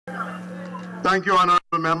Thank you,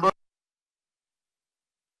 Honourable Member.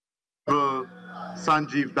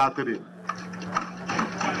 Sanjeev Datadin.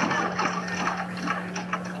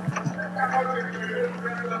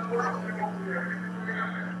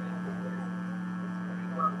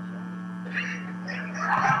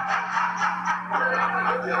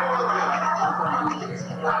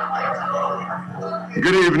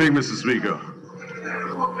 Good evening, Mr. Speaker.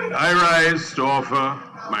 I rise to offer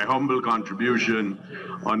my humble contribution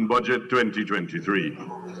on Budget 2023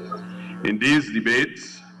 in these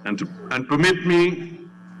debates and permit me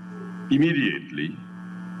immediately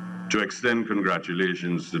to extend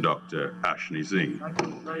congratulations to Dr. Ashni Singh.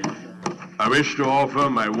 I wish to offer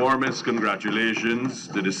my warmest congratulations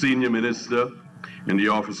to the Senior Minister in the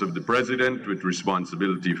Office of the President with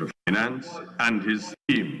responsibility for finance and his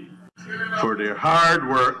team for their hard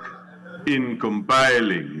work in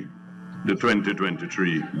compiling the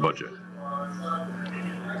 2023 budget.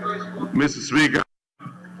 Mr. Speaker,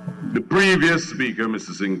 the previous speaker,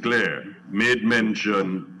 Mr. Sinclair, made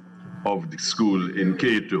mention of the school in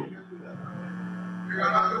Cato.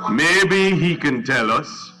 Maybe he can tell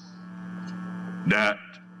us that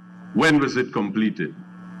when was it completed?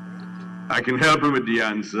 I can help him with the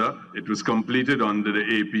answer. It was completed under the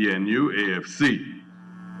APNU AFC.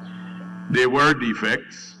 There were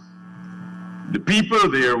defects. The people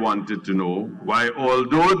there wanted to know why,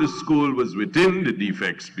 although the school was within the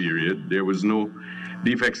defects period, there was no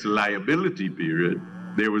defects liability period,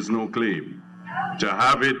 there was no claim to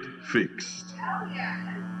have it fixed.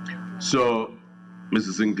 So,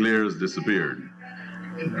 Mrs. Sinclair has disappeared.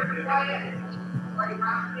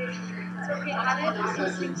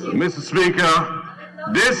 Mr. Speaker,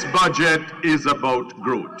 this budget is about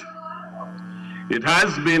growth. It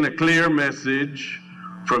has been a clear message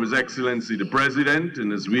from His Excellency the President,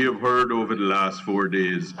 and as we have heard over the last 4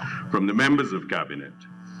 days from the members of Cabinet,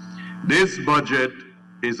 this budget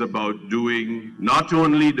is about doing not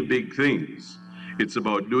only the big things, it's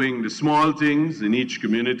about doing the small things in each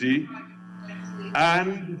community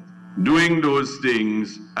and doing those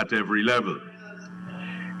things at every level.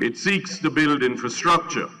 It seeks to build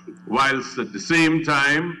infrastructure whilst at the same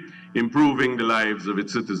time improving the lives of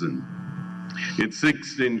its citizens. It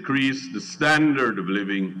seeks to increase the standard of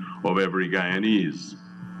living of every Guyanese.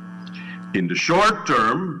 In the short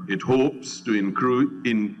term, it hopes to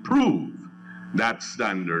improve that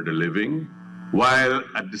standard of living, while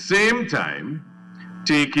at the same time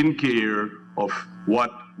taking care of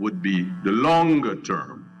what would be the longer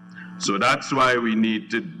term. So that's why we need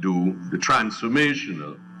to do the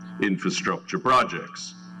transformational infrastructure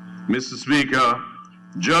projects. Mr. Speaker,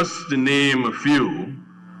 just to name a few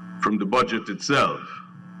from the budget itself.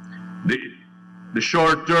 The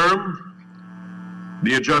short term,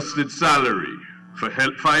 the adjusted salary for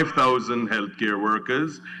 5,000 healthcare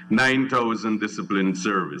workers, 9,000 disciplined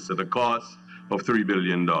service at a cost of $3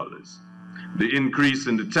 billion. The increase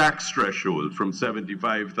in the tax threshold from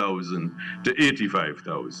 75,000 to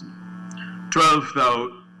 85,000.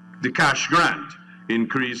 12,000, the cash grant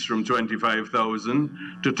increased from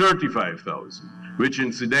 25,000 to 35,000, which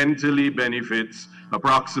incidentally benefits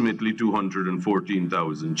approximately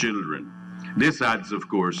 214,000 children. This adds, of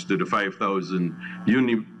course, to the 5,000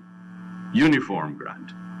 uniform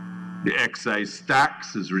grant. The excise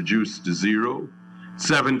tax is reduced to zero.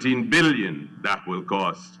 17 billion that will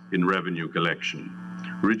cost in revenue collection.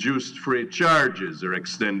 Reduced freight charges are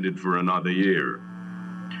extended for another year.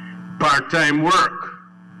 Part-time work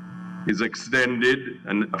is extended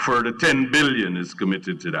and a further 10 billion is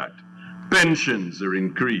committed to that. Pensions are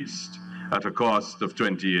increased at a cost of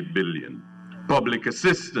 28 billion. Public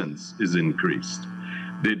assistance is increased.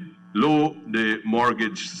 The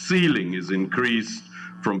mortgage ceiling is increased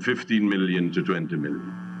from 15 million to 20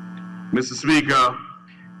 million. Mr. Speaker,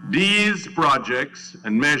 these projects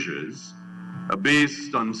and measures are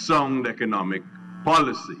based on sound economic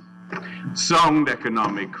policy, sound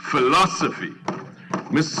economic philosophy.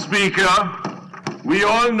 Mr. Speaker, we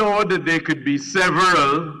all know that there could be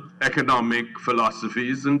several economic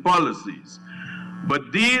philosophies and policies,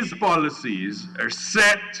 but these policies are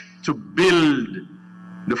set to build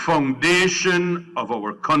the foundation of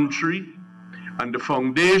our country and the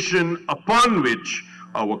foundation upon which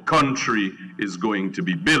our country is going to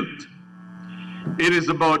be built. It is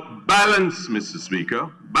about balance, Mr.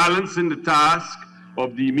 Speaker, balancing the task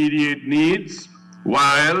of the immediate needs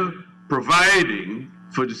while providing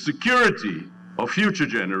for the security of future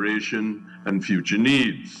generation and future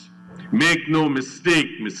needs. Make no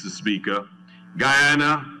mistake, Mr. Speaker,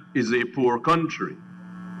 Guyana is a poor country,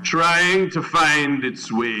 trying to find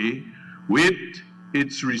its way with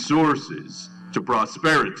its resources to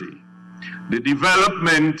prosperity. The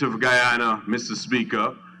development of Guyana, Mr.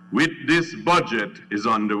 Speaker, with this budget is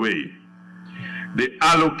underway. The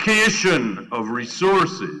allocation of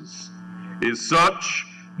resources is such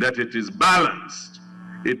that it is balanced.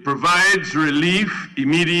 It provides relief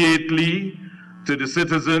immediately to the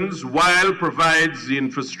citizens while provides the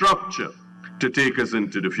infrastructure to take us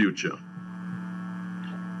into the future.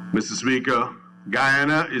 Mr. Speaker,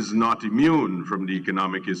 Guyana is not immune from the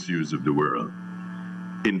economic issues of the world.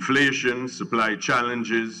 Inflation, supply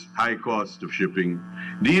challenges, high cost of shipping,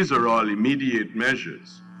 these are all immediate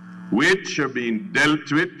measures which are being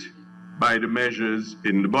dealt with by the measures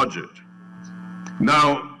in the budget.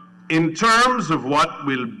 Now, in terms of what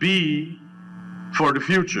will be for the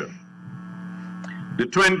future, the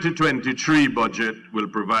 2023 budget will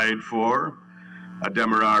provide for a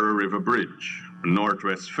Demerara River Bridge, a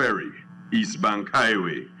Northwest Ferry, East Bank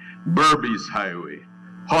Highway, Berbice Highway,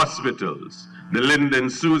 hospitals, the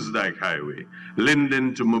Linden-Soosdijk Highway,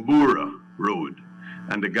 Linden to Mabura Road,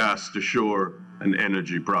 and the gas to shore and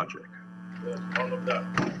energy project.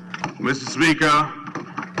 Mr. Speaker,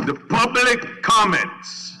 the public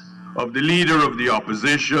comments of the leader of the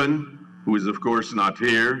opposition, who is of course not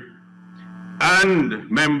here, and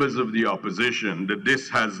members of the opposition that this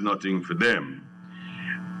has nothing for them,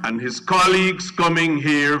 and his colleagues coming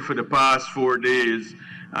here for the past 4 days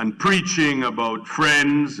and preaching about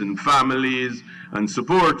friends and families and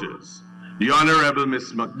supporters. The Honorable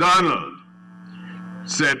Ms. MacDonald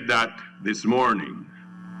said that this morning.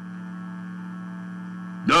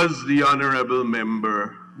 Does the Honorable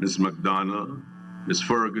Member, Ms. MacDonald, Ms.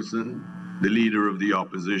 Ferguson, the leader of the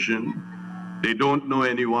opposition, they don't know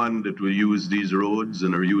anyone that will use these roads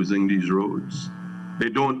and are using these roads? They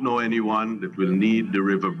don't know anyone that will need the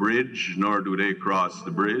river bridge, nor do they cross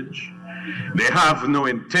the bridge. They have no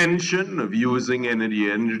intention of using any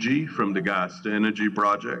energy from the gas to energy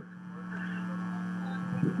project.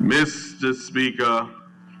 Mr. Speaker,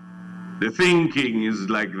 the thinking is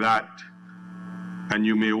like that, and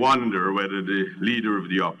you may wonder whether the leader of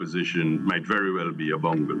the opposition might very well be a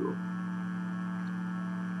bungalow.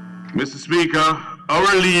 Mr. Speaker,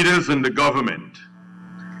 our leaders in the government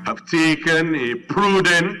have taken a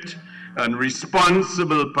prudent and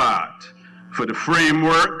responsible path for the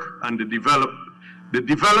framework and the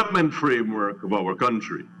development framework of our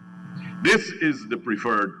country. This is the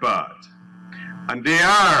preferred path. And there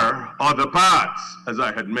are other paths, as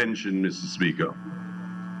I had mentioned, Mr. Speaker.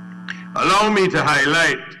 Allow me to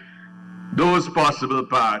highlight those possible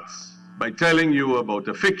paths by telling you about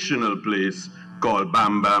a fictional place called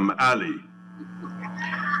Bam Bam Alley.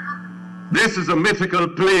 This is a mythical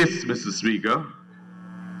place, Mr. Speaker.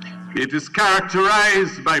 It is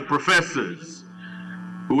characterized by professors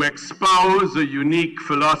who espouse a unique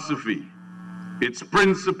philosophy. Its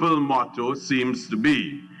principal motto seems to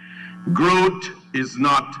be, growth is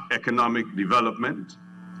not economic development,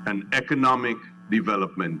 and economic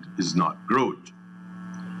development is not growth.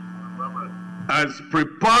 As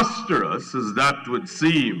preposterous as that would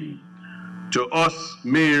seem to us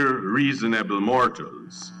mere reasonable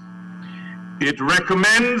mortals, it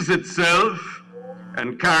recommends itself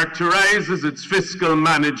and characterizes its fiscal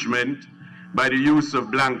management by the use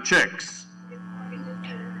of blank checks.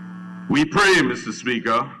 We pray, Mr.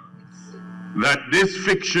 Speaker, that this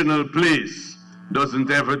fictional place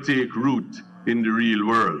doesn't ever take root in the real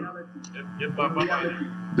world.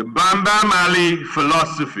 The Bam Bam Alley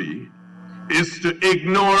philosophy is to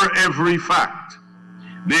ignore every fact.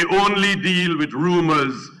 They only deal with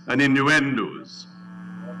rumors and innuendos.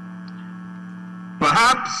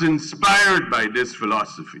 Perhaps inspired by this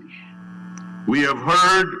philosophy, we have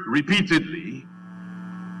heard repeatedly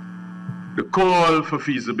the call for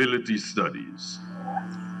feasibility studies.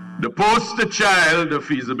 The poster child of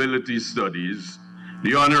feasibility studies,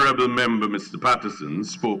 the Honorable Member, Mr. Patterson,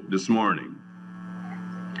 spoke this morning.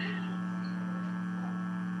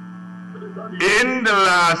 In the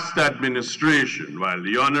last administration, while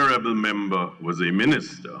the Honorable Member was a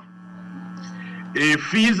minister, a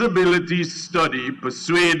feasibility study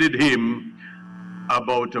persuaded him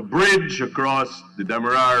about a bridge across the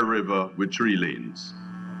Demerara River with 3 lanes.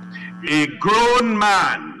 A grown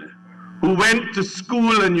man who went to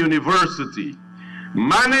school and university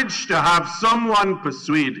managed to have someone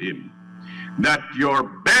persuade him that your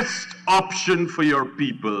best option for your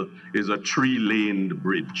people is a 3-laned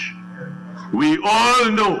bridge. We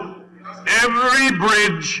all know every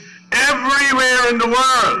bridge everywhere in the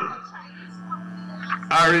world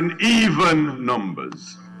are in even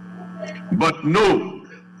numbers. But no,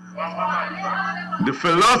 the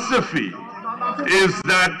philosophy is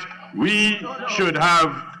that we should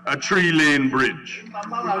have a 3-lane bridge.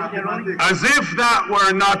 As if that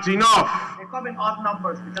were not enough,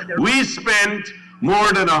 we spent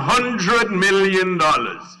more than $100 million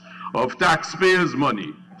of taxpayers'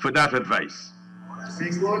 money for that advice.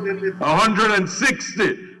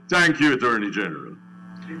 160. Thank you, Attorney General.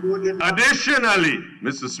 Additionally,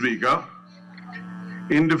 Mr. Speaker,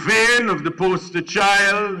 in the vein of the poster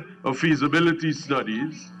child of feasibility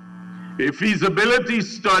studies, a feasibility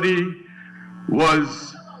study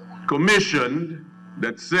was commissioned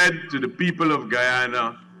that said to the people of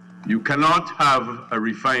Guyana, you cannot have a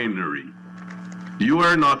refinery. You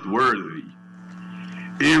are not worthy.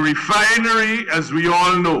 A refinery, as we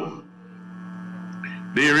all know,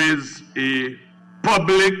 there is a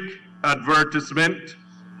public advertisement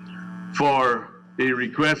for a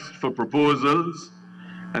request for proposals,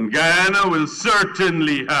 and Guyana will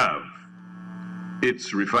certainly have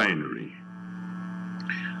its refinery.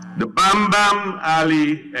 The Bam Bam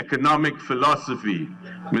Alley economic philosophy,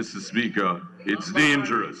 Mr. Speaker, it's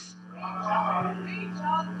dangerous.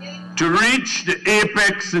 To reach the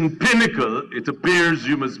apex and pinnacle, it appears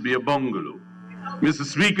you must be a bungalow. Mr.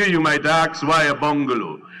 Speaker, you might ask, why a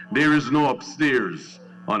bungalow? There is no upstairs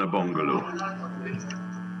on a bungalow.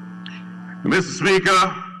 Mr.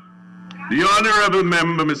 Speaker, the Honourable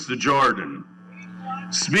Member, Mr. Jordan,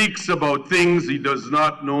 speaks about things he does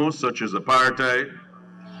not know, such as apartheid,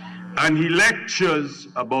 and he lectures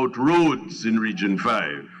about roads in Region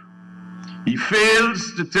 5. He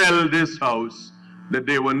fails to tell this House that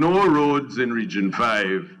there were no roads in Region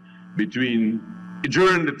 5 during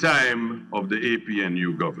the time of the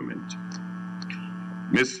APNU government.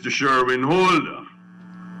 Mr. Sherwin Holder,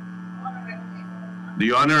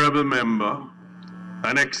 the Honourable Member,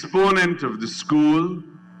 an exponent of the school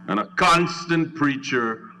and a constant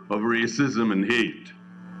preacher of racism and hate,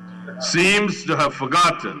 seems to have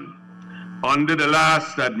forgotten, under the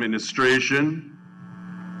last administration,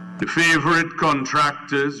 the favorite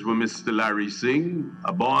contractors were Mr. Larry Singh,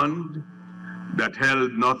 a bond that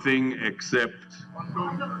held nothing except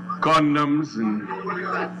condoms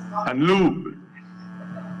and lube.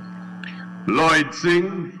 Lloyd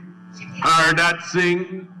Singh, Hardat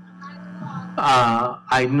Singh.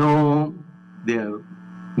 I know there are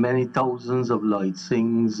many thousands of Lloyd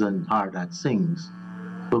Singhs and Hardat Singhs,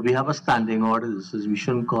 but we have a standing order that says we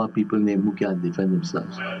shouldn't call people names who can't defend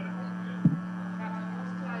themselves.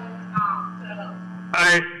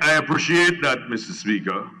 I appreciate that, Mr.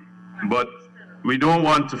 Speaker, but we don't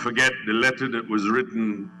want to forget the letter that was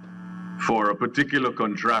written for a particular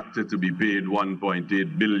contractor to be paid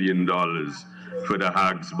 $1.8 billion for the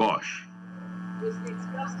Hags Bosch.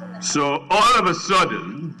 So all of a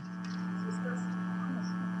sudden,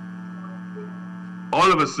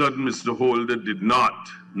 Mr. Holder did not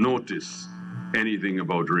notice anything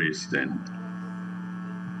about race then.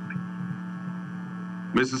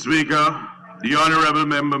 Mr. Speaker, the Honourable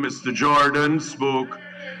Member, Mr. Jordan, spoke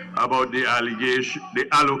about the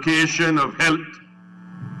allocation of health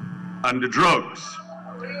and the drugs.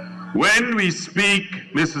 When we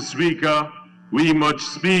speak, Mr. Speaker, we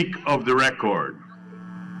must speak of the record.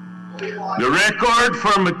 The record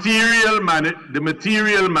for the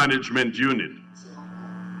Material Management Unit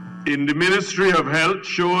in the Ministry of Health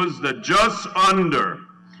shows that just under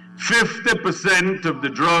 50% of the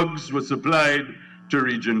drugs were supplied to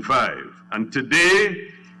Region 5. And today,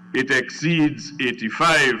 it exceeds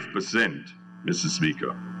 85%, Mr.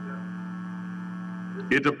 Speaker.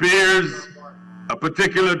 It appears a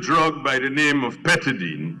particular drug by the name of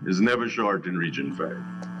Petadine is never short in Region 5.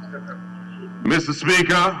 Mr.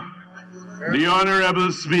 Speaker, the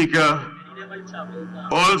Honourable Speaker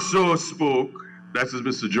also spoke, that is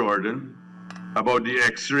Mr. Jordan, about the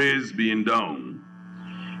x-rays being down.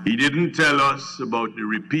 He didn't tell us about the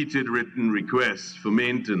repeated written requests for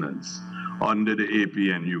maintenance under the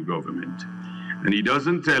APNU government. And he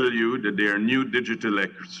doesn't tell you that there are new digital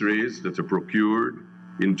x-rays that are procured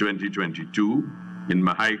in 2022 in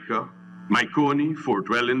Maikoni, Fort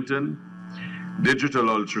Wellington, digital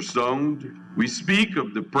ultrasound. We speak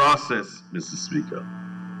of the process, Mr. Speaker,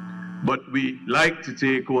 but we like to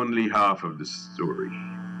take only half of the story.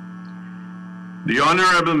 The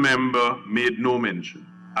Honourable Member made no mention,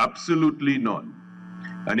 absolutely none.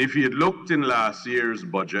 And if he had looked in last year's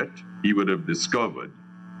budget, he would have discovered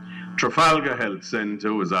Trafalgar Health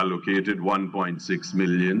Centre was allocated $1.6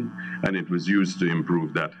 million, and it was used to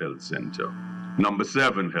improve that health centre. Number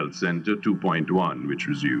 7 Health Centre, 2.1, which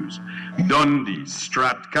was used. Dundee,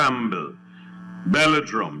 Strat Campbell,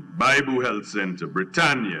 Belladrum, Baibu Health Centre,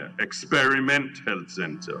 Britannia, Experiment Health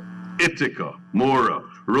Centre, Ithaca, Mora,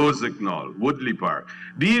 Rosignol, Woodley Park.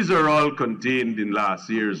 These are all contained in last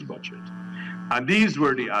year's budget. And these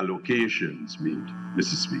were the allocations made,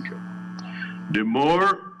 Mr. Speaker.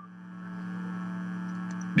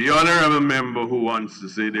 The honorable member who wants to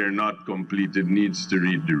say they're not completed needs to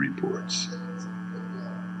read the reports.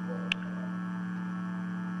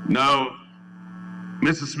 Now,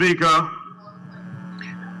 Mr. Speaker,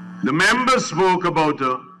 the member spoke about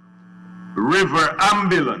a river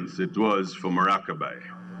ambulance, it was, for Moroccoby.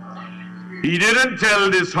 He didn't tell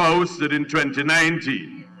this House that in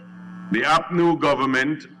 2019, the APNU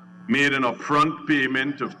government made an upfront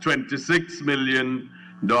payment of $26 million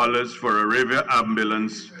for a river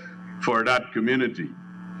ambulance for that community.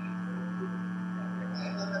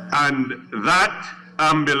 And that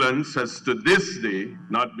ambulance has to this day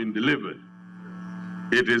not been delivered.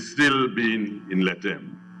 It is still being in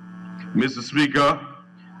Letem. Mr. Speaker,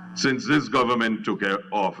 since this government took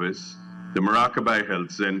office, the Moroccoby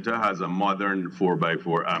Health Center has a modern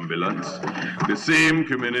 4x4 ambulance. The same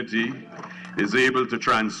community is able to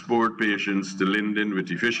transport patients to Linden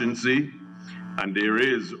with efficiency, and there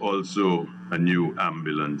is also a new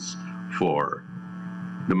ambulance for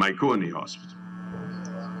the Maikoni Hospital.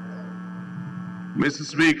 Mr.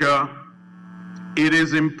 Speaker, it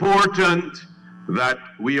is important that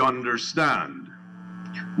we understand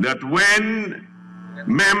that when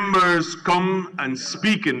members come and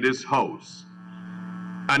speak in this House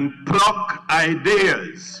and pluck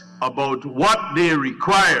ideas about what they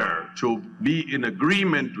require to be in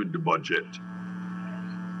agreement with the budget,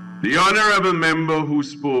 the honorable member who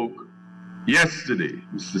spoke yesterday,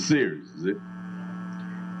 Mr. Sears, is it?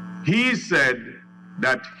 He said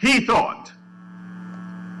that he thought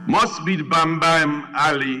must be the Bam Bam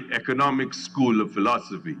Ali Economic School of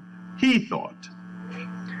Philosophy. He thought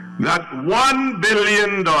that $1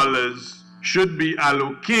 billion should be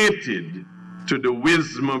allocated to the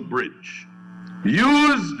Wisma Bridge,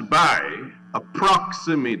 used by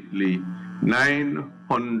approximately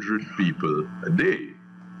 900 people a day.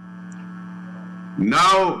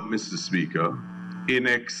 Now, Mr. Speaker, in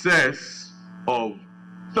excess of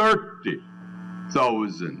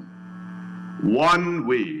 30,000 one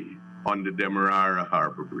way on the Demerara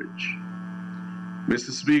Harbor Bridge.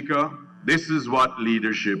 Mr. Speaker, this is what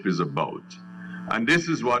leadership is about. And this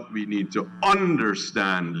is what we need to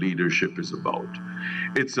understand leadership is about.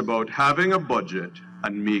 It's about having a budget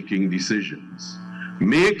and making decisions.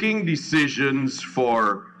 Making decisions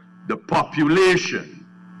for the population.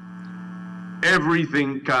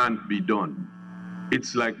 Everything can't be done.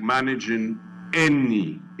 It's like managing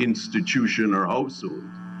any institution or household.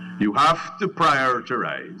 You have to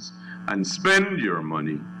prioritize and spend your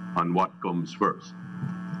money on what comes first.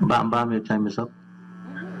 Bam Bam, your time is up.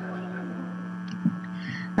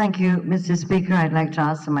 Thank you, Mr. Speaker. I'd like to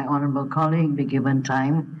ask that my honourable colleague be given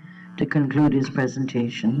time to conclude his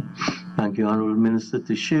presentation. Thank you, Honourable Minister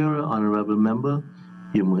Teixeira. Honourable Member,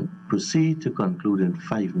 you may proceed to conclude in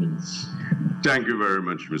 5 minutes. Thank you very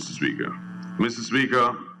much, Mr. Speaker. Mr.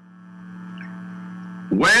 Speaker,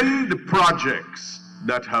 when the projects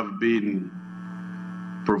that have been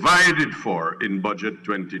provided for in Budget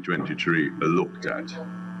 2023 are looked at,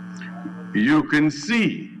 you can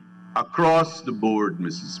see across the board,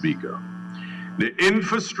 Mr. Speaker, the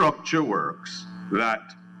infrastructure works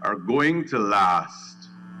that are going to last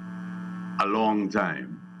a long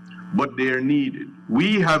time, but they are needed.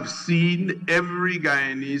 We have seen, every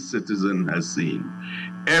Guyanese citizen has seen,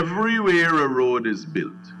 everywhere a road is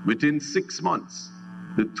built, within 6 months,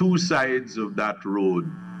 the two sides of that road,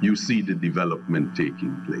 you see the development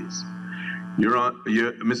taking place.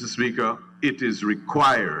 Mr. Speaker, it is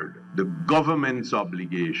required, the government's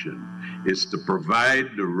obligation is to provide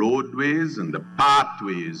the roadways and the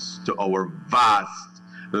pathways to our vast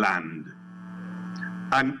land.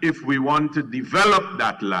 And if we want to develop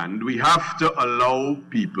that land, we have to allow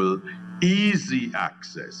people easy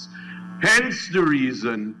access. Hence the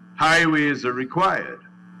reason highways are required.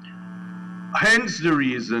 Hence the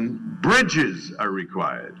reason bridges are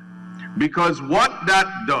required. Because what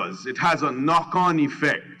that does, it has a knock-on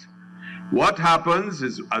effect. What happens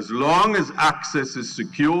is, as long as access is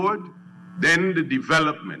secured, then the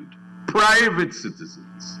development, private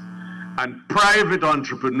citizens and private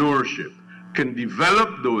entrepreneurship can develop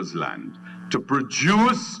those land to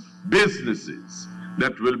produce businesses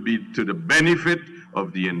that will be to the benefit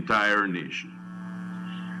of the entire nation.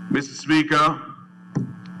 Mr. Speaker,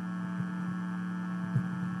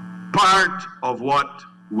 part of what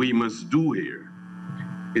we must do here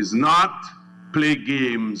is not play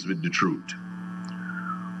games with the truth.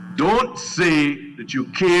 Don't say that you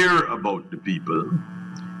care about the people,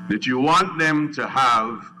 that you want them to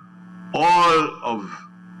have all of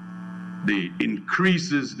the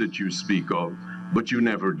increases that you speak of, but you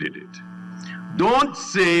never did it. Don't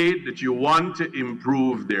say that you want to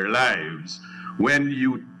improve their lives when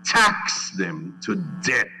you tax them to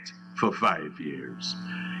debt for 5 years.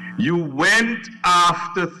 You went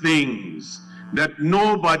after things that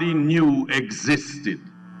nobody knew existed.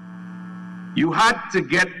 You had to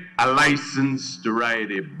get a license to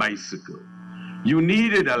ride a bicycle. You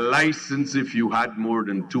needed a license if you had more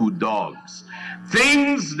than 2 dogs.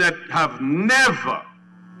 Things that have never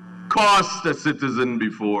cost a citizen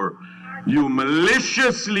before. You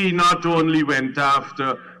maliciously not only went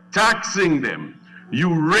after taxing them,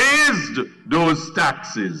 you raised those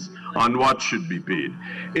taxes on what should be paid.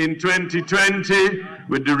 In 2020,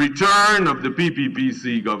 with the return of the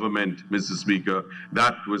PPPC government, Mr. Speaker,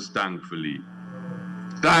 that was thankfully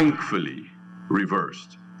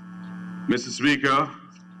reversed. Mr. Speaker,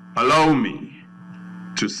 allow me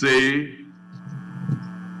to say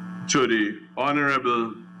to the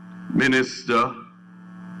Honorable Minister,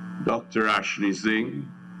 Dr. Ashley Singh,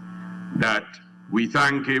 that we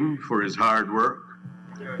thank him for his hard work.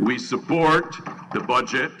 We support the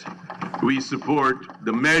budget. We support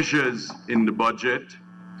the measures in the budget.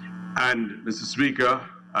 And, Mr. Speaker,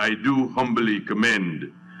 I do humbly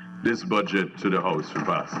commend this budget to the House for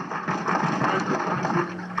passing.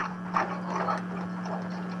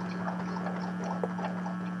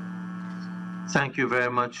 Thank you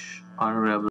very much, Honorable.